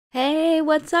Hey,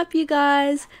 what's up, you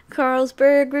guys?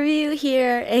 Carlsberg Review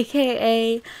here,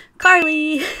 aka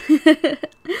Carly.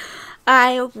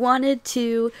 I wanted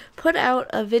to put out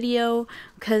a video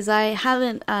because I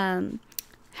haven't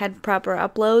had proper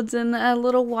uploads in a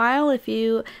little while, if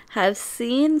you have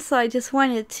seen, so I just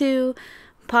wanted to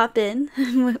pop in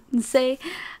and say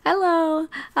hello.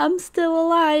 I'm still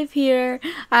alive here.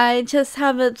 I just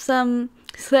have some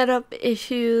setup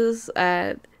issues.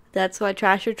 That's why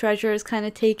Trash or Treasure has kind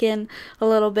of taken a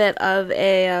little bit of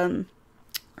a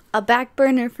back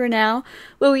burner for now.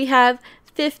 But we have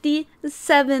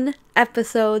 57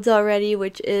 episodes already,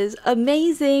 which is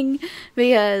amazing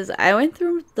because I went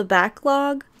through the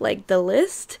backlog, like the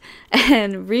list,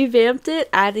 and revamped it,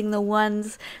 adding the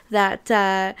ones that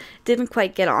didn't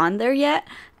quite get on there yet.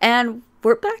 And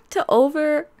we're back to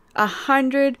over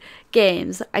 100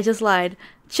 games. I just lied.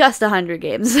 Just 100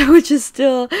 games, which is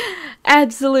still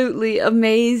absolutely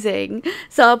amazing.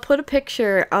 So I'll put a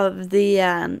picture of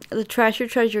the Trash or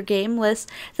Treasure game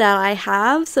list that I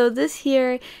have. So this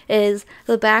here is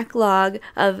the backlog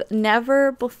of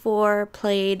never before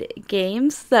played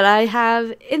games that I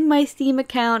have in my Steam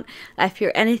account. If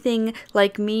you're anything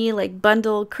like me, like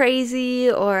bundle crazy,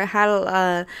 or had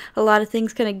a lot of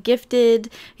things kind of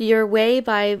gifted your way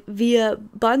via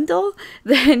bundle,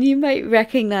 then you might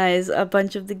recognize a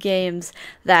bunch of the games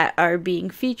that are being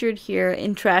featured here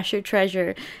in Trash or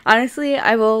Treasure. Honestly,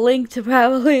 I will link to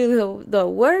probably the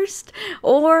worst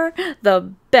or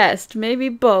the best, maybe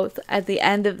both, at the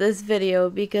end of this video,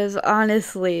 because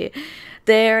honestly,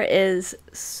 there is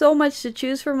so much to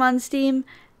choose from on Steam.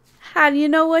 How do you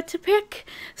know what to pick?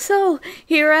 So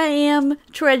here I am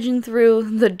trudging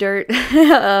through the dirt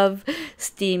of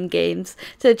Steam games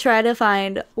to try to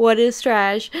find what is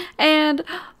trash, and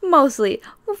mostly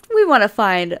we want to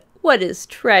find what is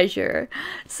treasure.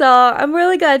 So I'm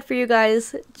really glad for you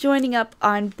guys joining up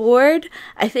on board.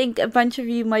 I think a bunch of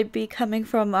you might be coming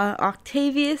from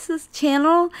Octavius's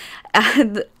channel,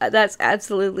 and that's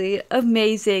absolutely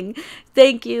amazing.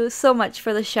 Thank you so much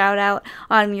for the shout out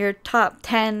on your top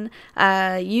 10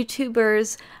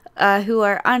 YouTubers who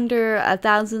are under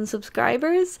 1,000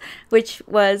 subscribers, which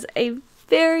was a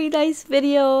very nice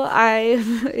video.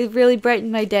 It really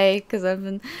brightened my day because I've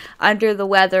been under the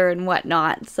weather and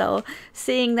whatnot. So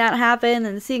seeing that happen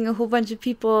and seeing a whole bunch of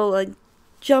people like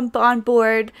jump on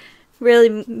board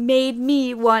really made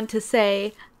me want to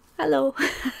say hello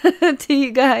to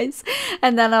you guys.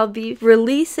 And then I'll be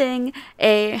releasing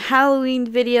a Halloween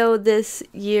video this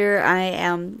year. I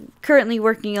am currently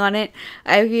working on it.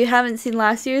 If you haven't seen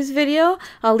last year's video,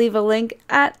 I'll leave a link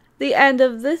at the end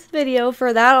of this video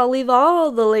for that. I'll leave all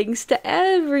the links to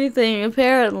everything,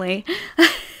 apparently.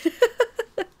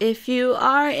 If you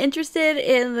are interested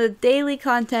in the daily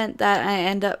content that I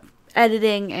end up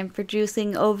editing and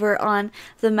producing over on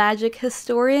The Magic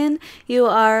Historian, you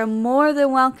are more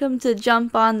than welcome to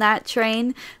jump on that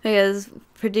train, because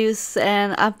produce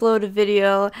and upload a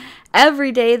video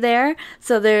every day there.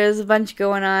 So there's a bunch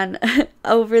going on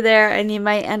over there, and you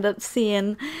might end up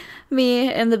seeing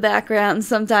me in the background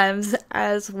sometimes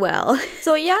as well.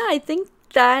 So yeah, I think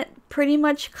that pretty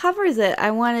much covers it.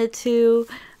 I wanted to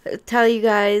tell you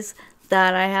guys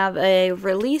that I have a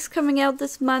release coming out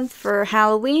this month for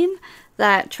Halloween,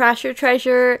 that Trash or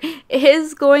Treasure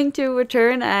is going to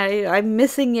return. I'm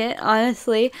missing it,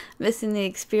 honestly. Missing the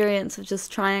experience of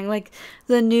just trying like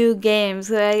the new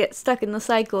games. I get stuck in the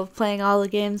cycle of playing all the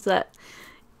games that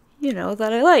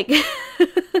that I like.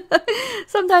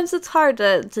 Sometimes it's hard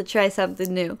to try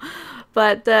something new,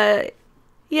 but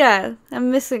yeah,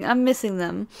 I'm missing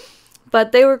them.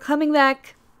 But they were coming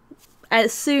back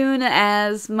as soon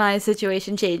as my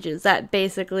situation changes. That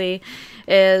basically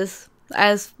is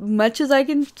as much as I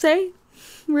can say,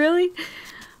 really.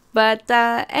 But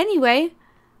anyway,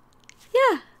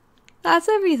 yeah, that's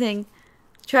everything.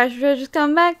 Trash or Treasure's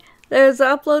coming back. There's an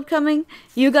upload coming.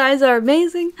 You guys are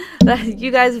amazing. You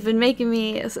guys have been making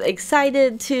me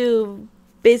excited to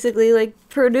basically like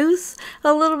produce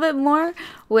a little bit more,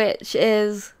 which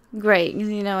is great.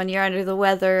 When you're under the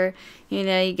weather, you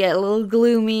get a little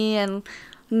gloomy and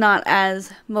not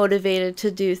as motivated to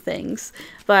do things.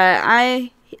 But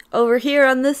over here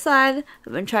on this side,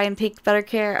 I've been trying to take better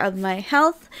care of my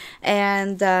health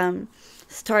and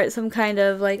start some kind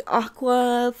of like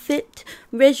aqua fit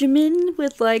regimen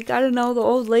with, like, I don't know, the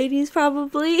old ladies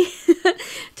probably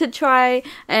to try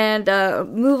and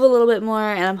move a little bit more,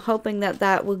 and I'm hoping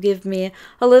that will give me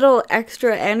a little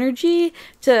extra energy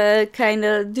to kind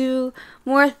of do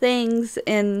more things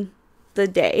in the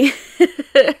day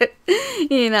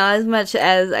as much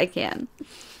as I can.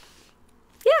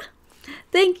 Yeah,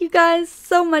 thank you guys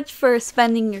so much for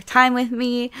spending your time with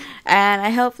me, and I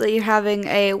hope that you're having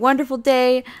a wonderful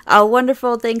day, a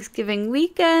wonderful Thanksgiving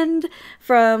weekend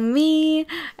from me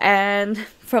and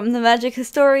from the Magic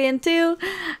Historian too,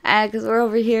 because we're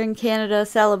over here in Canada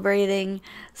celebrating.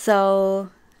 So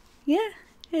yeah,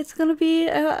 it's gonna be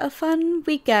a fun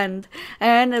weekend,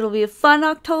 and it'll be a fun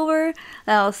October,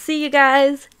 and I'll see you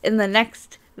guys in the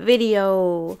next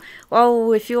video.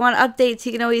 Oh, if you want updates,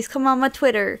 you can always come on my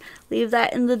Twitter. Leave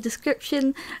that in the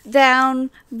description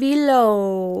down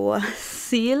below.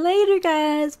 See you later,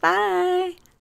 guys. Bye.